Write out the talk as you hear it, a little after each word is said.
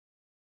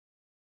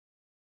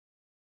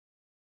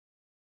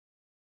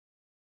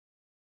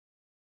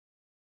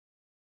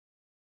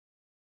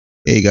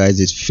Hey guys,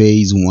 it's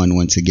phase one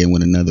once again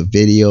with another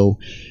video.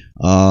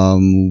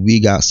 We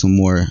got some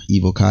more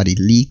Evocati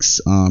leaks.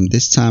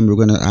 This time we're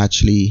gonna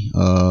actually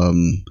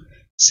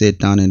sit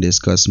down and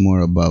discuss more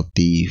about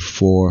the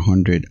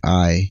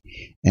 400i,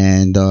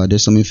 and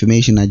there's some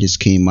information that just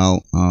came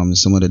out,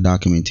 some of the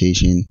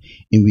documentation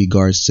in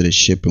regards to the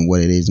ship and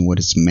what it is and what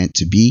it's meant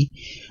to be.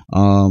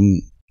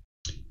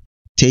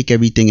 Take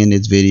everything in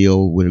this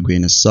video with a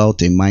grain of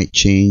salt. It might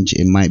change,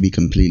 it might be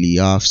completely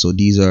off, so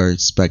these are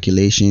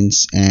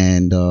speculations,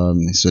 and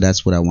so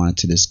that's what I wanted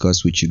to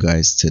discuss with you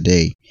guys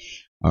today.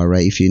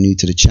 Alright, if you're new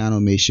to the channel,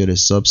 make sure to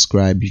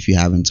subscribe if you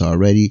haven't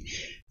already.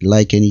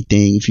 Like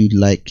anything, if you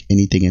like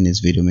anything in this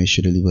video, make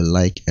sure to leave a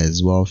like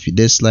as well. If you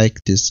dislike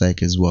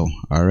as well.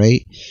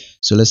 Alright,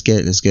 so let's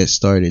get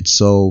started.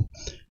 So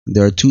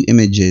there are two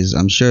images.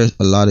 I'm sure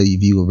a lot of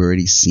you have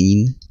already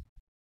seen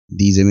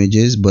these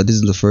images, but this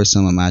is the first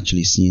time I'm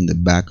actually seeing the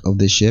back of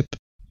the ship.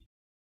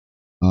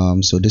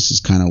 So this is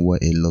kind of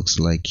what it looks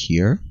like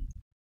here.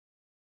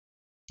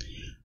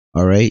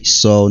 Alright,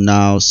 so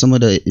now some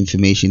of the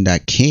information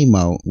that came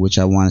out, which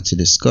I wanted to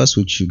discuss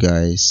with you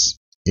guys,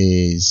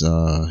 is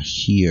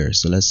here.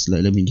 So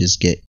let me just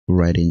get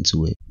right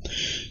into it.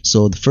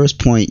 So the first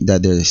point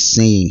that they're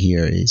saying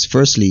here is,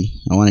 firstly,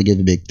 I want to give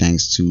a big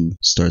thanks to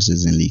Star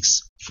Citizen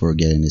Leaks for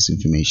getting this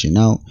information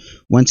out.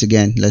 Once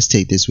again, let's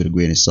take this with a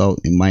grain of salt.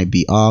 It might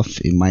be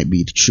off, it might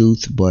be the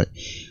truth, but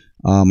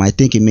I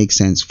think it makes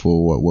sense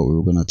for what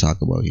we're going to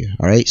talk about here.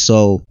 Alright,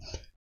 so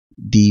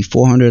the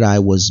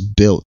 400i was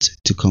built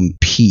to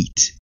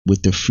compete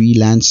with the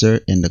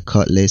Freelancer and the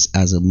Cutlass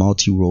as a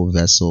multi-role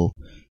vessel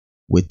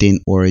within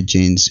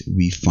Origin's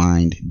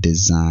refined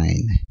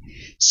design.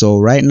 So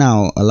right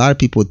now, a lot of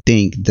people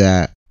think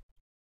that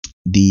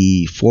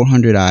the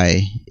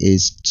 400i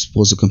is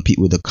supposed to compete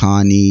with the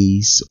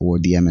Connies or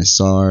the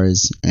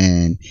MSRs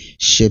and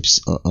ships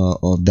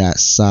of that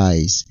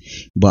size,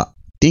 but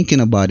thinking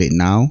about it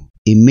now,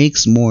 it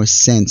makes more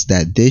sense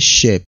that this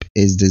ship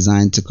is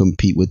designed to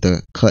compete with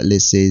the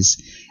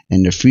Cutlasses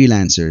and the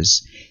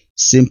Freelancers,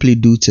 simply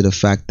due to the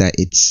fact that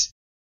it's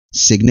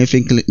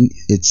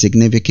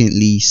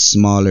significantly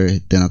smaller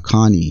than a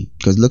Connie.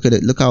 Because look at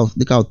it, look how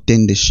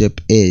thin the ship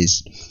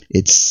is.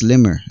 It's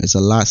slimmer, it's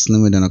a lot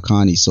slimmer than a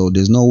Connie, so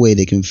there's no way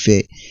they can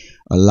fit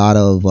a lot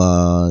of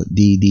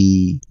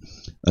the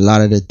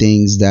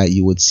things that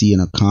you would see in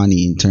a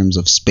Connie in terms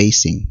of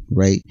spacing,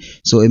 right?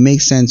 So it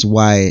makes sense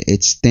why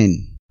it's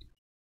thin,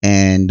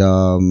 and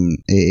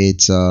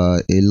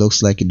it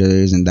looks like there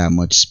isn't that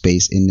much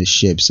space in the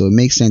ship. So it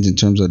makes sense in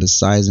terms of the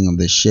sizing of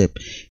the ship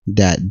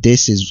that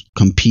this is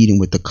competing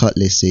with the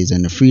Cutlasses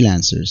and the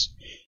Freelancers.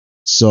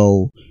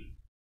 So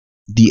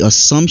the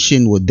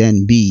assumption would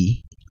then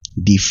be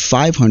the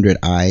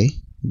 500i,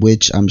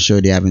 which I'm sure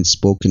they haven't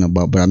spoken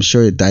about, but I'm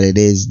sure that it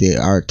is, they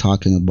are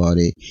talking about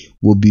it,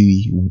 will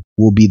be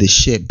the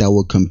ship that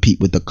will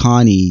compete with the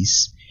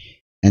Connies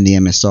and the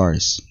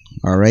MSRs.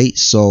 Alright,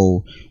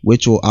 so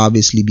which will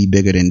obviously be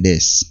bigger than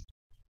this,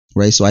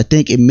 right? So I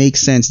think it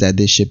makes sense that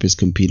this ship is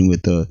competing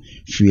with the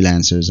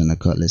Freelancers and the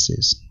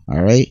Cutlasses.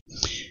 Alright,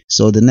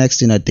 so the next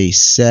thing that they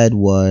said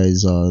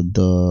was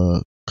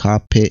the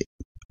cockpit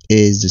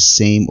is the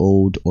same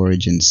old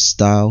Origin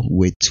style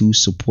with 2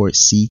 support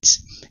seats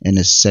and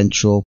a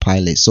central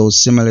pilot, so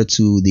similar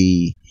to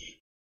the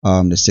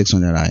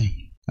 600i.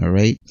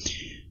 Alright,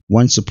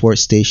 1 support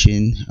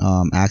station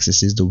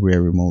accesses the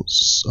rear remote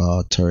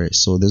turret,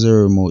 so there's a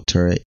remote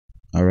turret.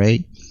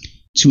 Alright,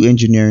 2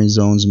 engineering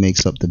zones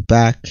makes up the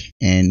back,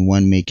 and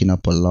 1 making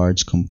up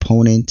large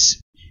components,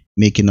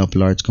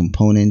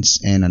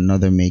 and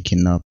another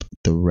making up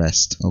the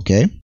rest.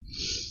 Okay,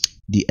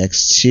 the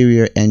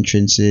exterior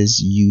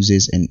entrances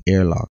uses an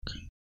airlock.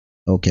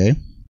 Okay,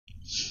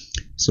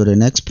 so the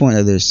next point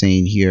that they're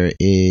saying here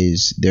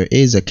is there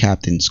is a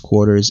captain's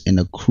quarters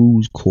and a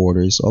crew's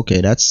quarters.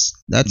 Okay, that's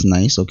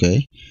nice.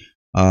 Okay,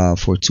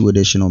 for 2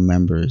 additional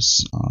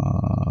members,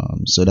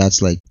 so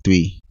that's like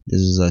 3.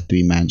 This is a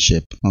 3-man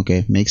ship.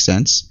 Okay, makes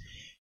sense.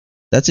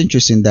 That's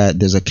interesting that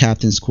there's a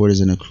captain's quarters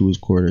and a crew's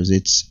quarters.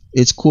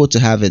 It's cool to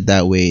have it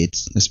that way.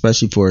 It's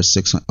especially for a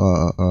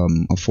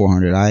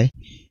 400i.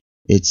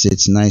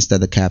 It's nice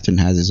that the captain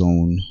has his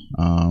own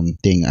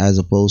thing, as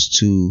opposed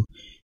to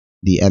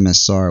the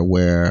MSR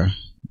where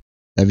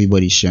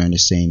everybody's sharing the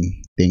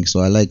same thing.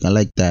 So I like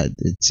that.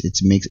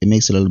 It makes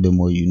it a little bit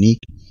more unique.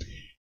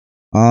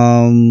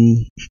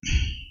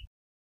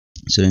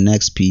 So the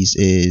next piece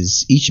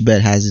is each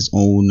bed has its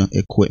own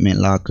equipment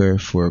locker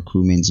for a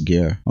crewman's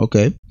gear.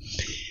 Okay,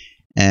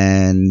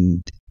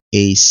 and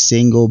a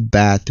single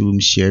bathroom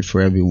shared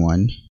for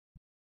everyone,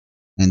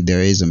 and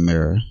there is a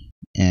mirror,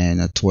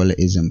 and a toilet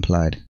is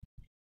implied,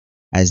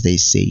 as they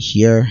say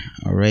here.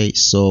 Alright,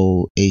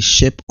 so a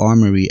ship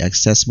armory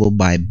accessible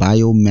by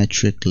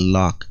biometric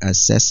lock,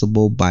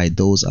 accessible by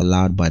those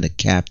allowed by the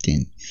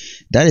captain.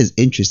 That is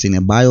interesting,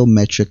 a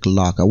biometric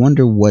lock. I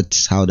wonder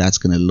how that's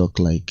gonna look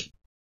like.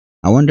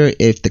 I wonder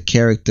if the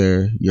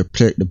character,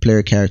 the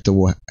player character,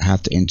 will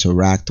have to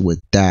interact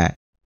with that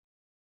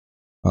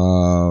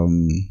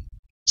some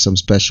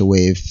special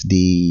way, if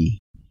the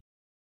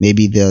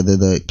maybe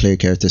the player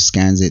character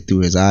scans it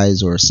through his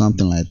eyes or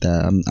something like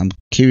that. I'm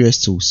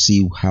curious to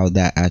see how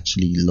that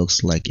actually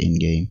looks like in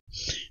game.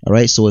 All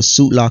right, so a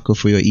suit locker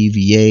for your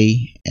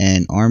EVA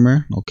and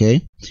armor.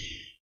 Okay,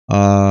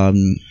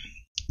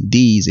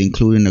 these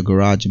including the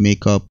garage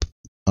makeup,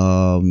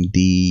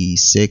 the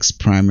 6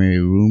 primary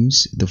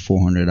rooms, the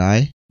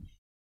 400i,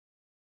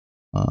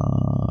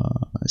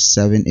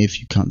 7 if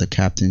you count the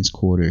captain's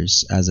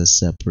quarters as a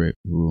separate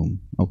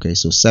room. Okay,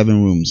 so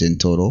 7 rooms in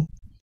total.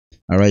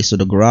 All right, so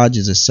the garage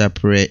is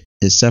separate.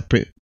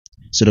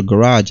 So the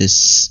garage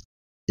is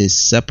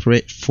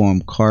separate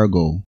from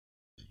cargo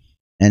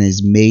and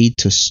is made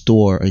to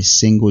store a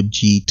single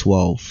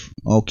G12.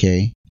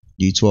 Okay,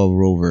 G12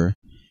 rover.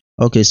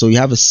 Okay, so you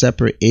have a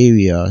separate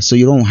area, so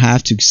you don't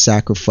have to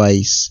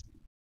sacrifice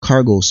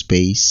cargo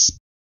space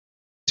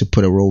to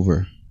put a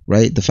rover,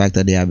 right? The fact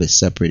that they have it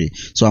separated.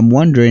 So I'm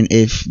wondering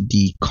if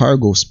the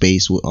cargo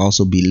space will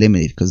also be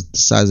limited because the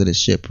size of the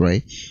ship,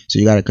 right? So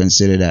you got to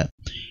consider that.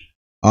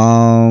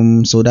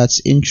 So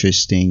that's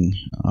interesting.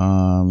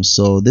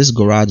 So this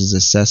garage is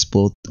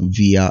accessible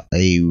via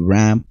a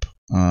ramp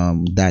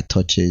that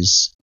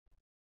touches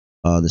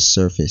the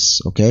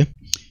surface. Okay,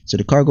 so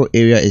the cargo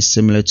area is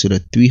similar to the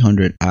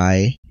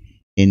 300i,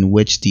 in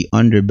which the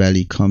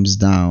underbelly comes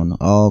down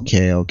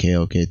okay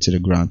to the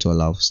ground to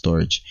allow for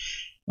storage.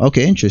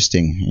 Okay,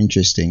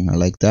 interesting. I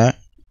like that.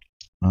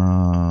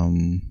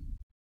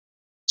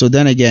 So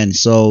then again,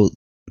 so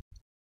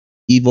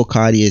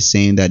Evocati is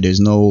saying that there's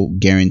no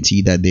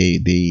guarantee that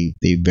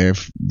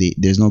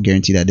there's no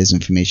guarantee that this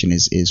information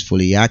is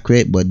fully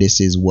accurate, but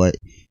this is what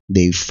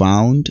they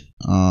found.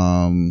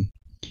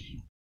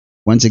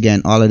 Once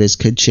again, all of this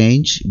could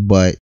change,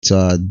 but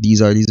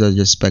these are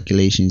just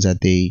speculations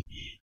that they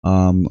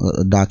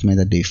a document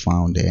that they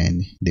found,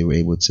 and they were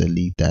able to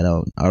leak that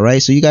out. All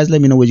right, so you guys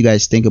let me know what you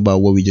guys think about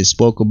what we just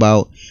spoke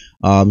about.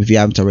 If you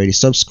haven't already,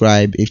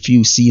 subscribe. If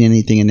you see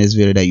anything in this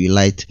video that you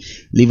liked,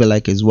 leave a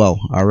like as well.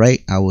 All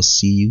right, I will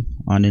see you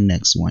on the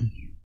next one.